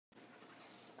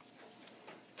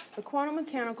The quantum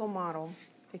mechanical model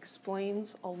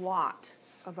explains a lot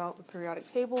about the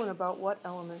periodic table and about what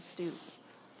elements do.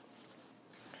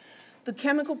 The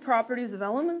chemical properties of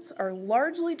elements are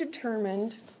largely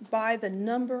determined by the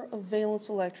number of valence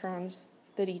electrons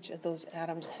that each of those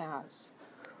atoms has.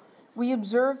 We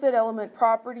observe that element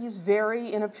properties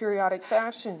vary in a periodic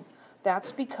fashion.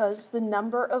 That's because the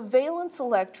number of valence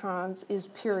electrons is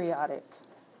periodic.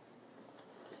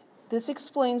 This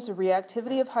explains the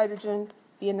reactivity of hydrogen,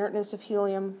 the inertness of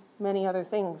helium, many other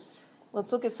things.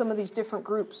 Let's look at some of these different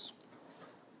groups.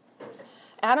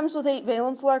 Atoms with 8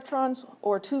 valence electrons,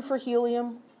 or 2 for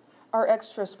helium, are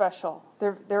extra special.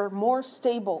 They're more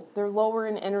stable. They're lower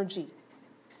in energy.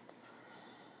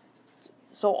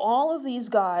 So all of these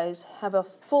guys have a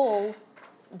full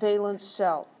valence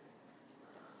shell.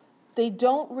 They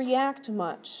don't react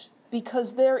much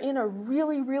because they're in a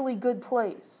really, really good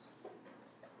place.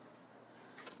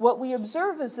 What we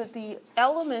observe is that the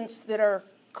elements that are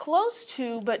close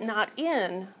to but not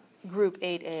in group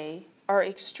 8A are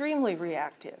extremely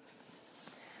reactive.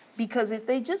 Because if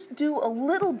they just do a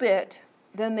little bit,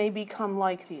 then they become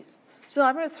like these. So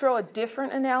I'm going to throw a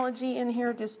different analogy in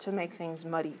here just to make things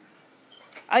muddy.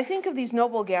 I think of these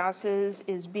noble gases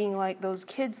as being like those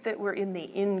kids that were in the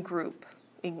in group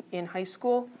in high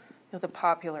school, the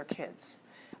popular kids.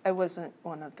 I wasn't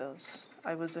one of those.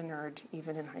 I was a nerd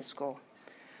even in high school.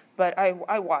 But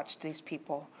I watched these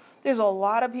people. There's a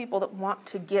lot of people that want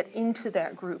to get into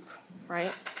that group,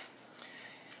 right?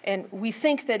 And we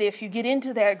think that if you get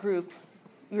into that group,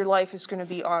 your life is going to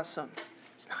be awesome.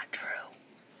 It's not true.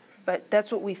 But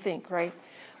that's what we think, right?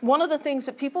 One of the things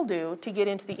that people do to get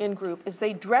into the in-group is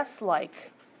they dress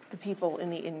like the people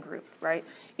in the in-group, right?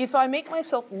 If I make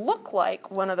myself look like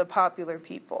one of the popular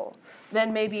people,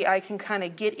 then maybe I can kind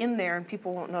of get in there and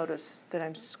people won't notice that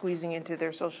I'm squeezing into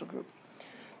their social group.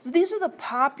 So these are the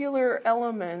popular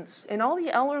elements, and all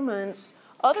the elements,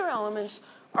 other elements,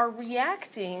 are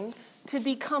reacting to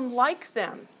become like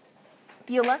them.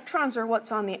 The electrons are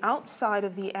what's on the outside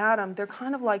of the atom. They're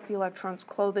kind of like the electrons'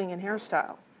 clothing and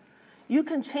hairstyle. You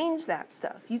can change that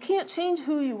stuff. You can't change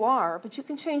who you are, but you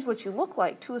can change what you look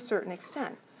like to a certain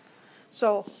extent.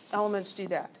 So elements do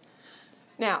that.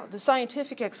 Now, the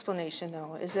scientific explanation,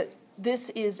 though, is that this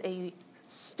is a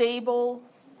stable,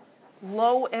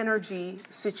 low-energy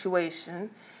situation.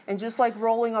 And just like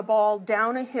rolling a ball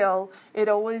down a hill, it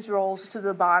always rolls to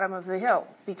the bottom of the hill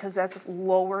because that's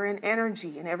lower in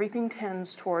energy, and everything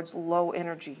tends towards low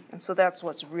energy. And so that's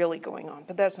what's really going on,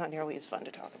 but that's not nearly as fun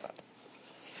to talk about.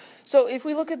 So if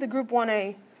we look at the group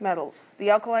 1A metals, the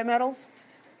alkali metals,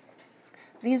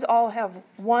 these all have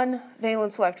 1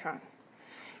 valence electron.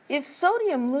 If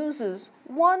sodium loses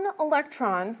 1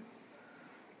 electron,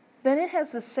 then it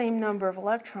has the same number of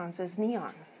electrons as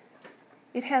neon.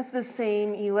 It has the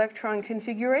same electron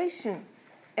configuration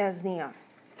as neon.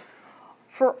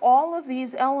 For all of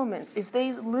these elements, if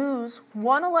they lose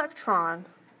 1 electron,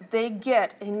 they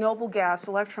get a noble gas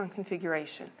electron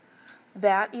configuration.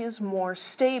 That is more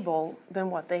stable than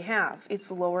what they have.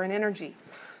 It's lower in energy.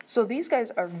 So these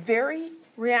guys are very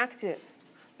reactive.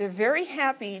 They're very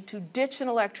happy to ditch an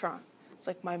electron. It's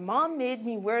like, my mom made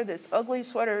me wear this ugly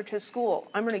sweater to school.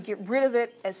 I'm going to get rid of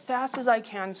it as fast as I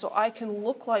can so I can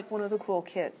look like one of the cool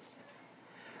kids.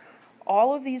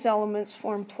 All of these elements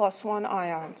form +1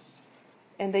 ions.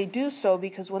 And they do so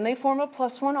because when they form a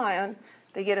 +1 ion,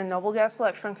 they get a noble gas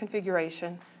electron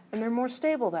configuration, and they're more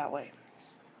stable that way.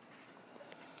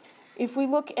 If we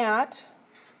look at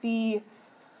the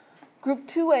group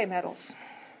 2A metals,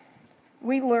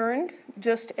 we learned,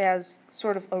 just as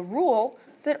sort of a rule,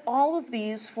 that all of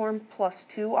these form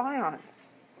 +2 ions.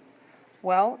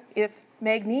 Well, if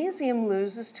magnesium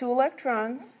loses 2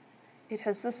 electrons, it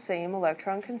has the same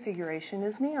electron configuration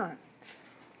as neon.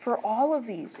 For all of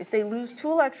these, if they lose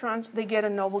 2 electrons, they get a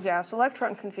noble gas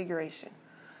electron configuration.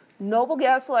 Noble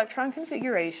gas electron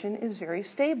configuration is very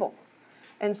stable.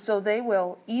 And so they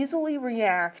will easily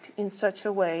react in such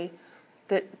a way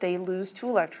that they lose 2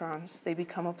 electrons, they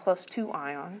become a +2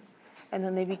 ion, and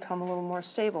then they become a little more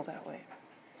stable that way.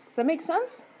 Does that make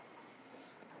sense?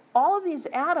 All of these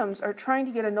atoms are trying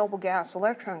to get a noble gas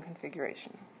electron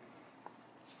configuration.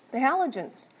 The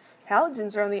halogens.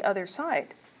 Halogens are on the other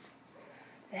side.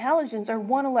 The halogens are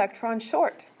 1 electron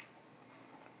short.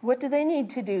 What do they need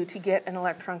to do to get an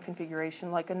electron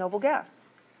configuration like a noble gas?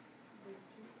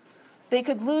 They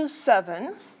could lose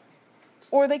 7,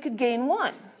 or they could gain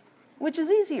 1. Which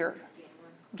is easier?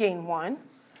 Gain 1.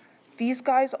 These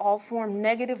guys all form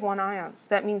 -1 ions.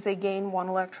 That means they gain 1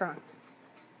 electron.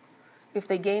 If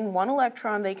they gain 1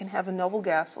 electron, they can have a noble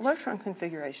gas electron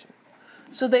configuration.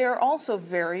 So they are also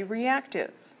very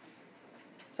reactive.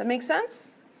 Does that make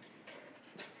sense?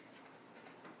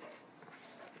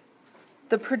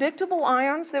 The predictable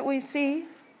ions that we see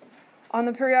on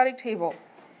the periodic table.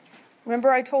 Remember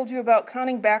I told you about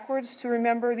counting backwards to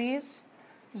remember these?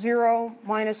 0,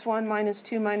 -1,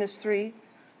 -2, -3.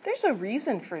 There's a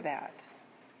reason for that.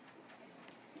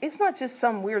 It's not just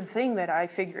some weird thing that I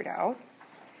figured out.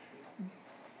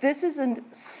 This is a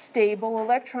stable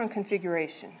electron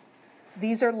configuration.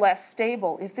 These are less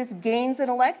stable. If this gains an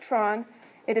electron,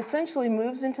 it essentially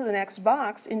moves into the next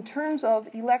box in terms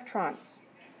of electrons.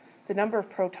 The number of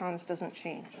protons doesn't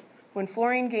change. When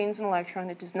fluorine gains an electron,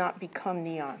 it does not become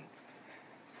neon.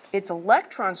 Its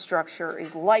electron structure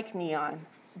is like neon,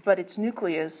 but its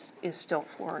nucleus is still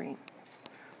fluorine.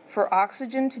 For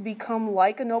oxygen to become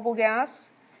like a noble gas,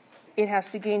 it has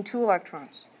to gain 2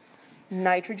 electrons.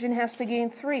 Nitrogen has to gain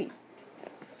 3.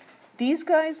 These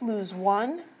guys lose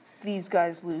 1, these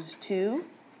guys lose 2,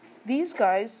 these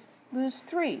guys lose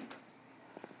 3.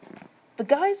 The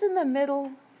guys in the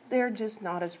middle, they're just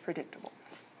not as predictable.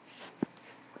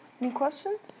 Any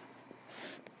questions?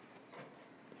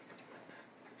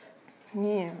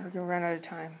 Yeah, we're going to run out of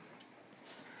time.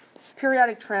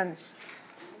 Periodic trends.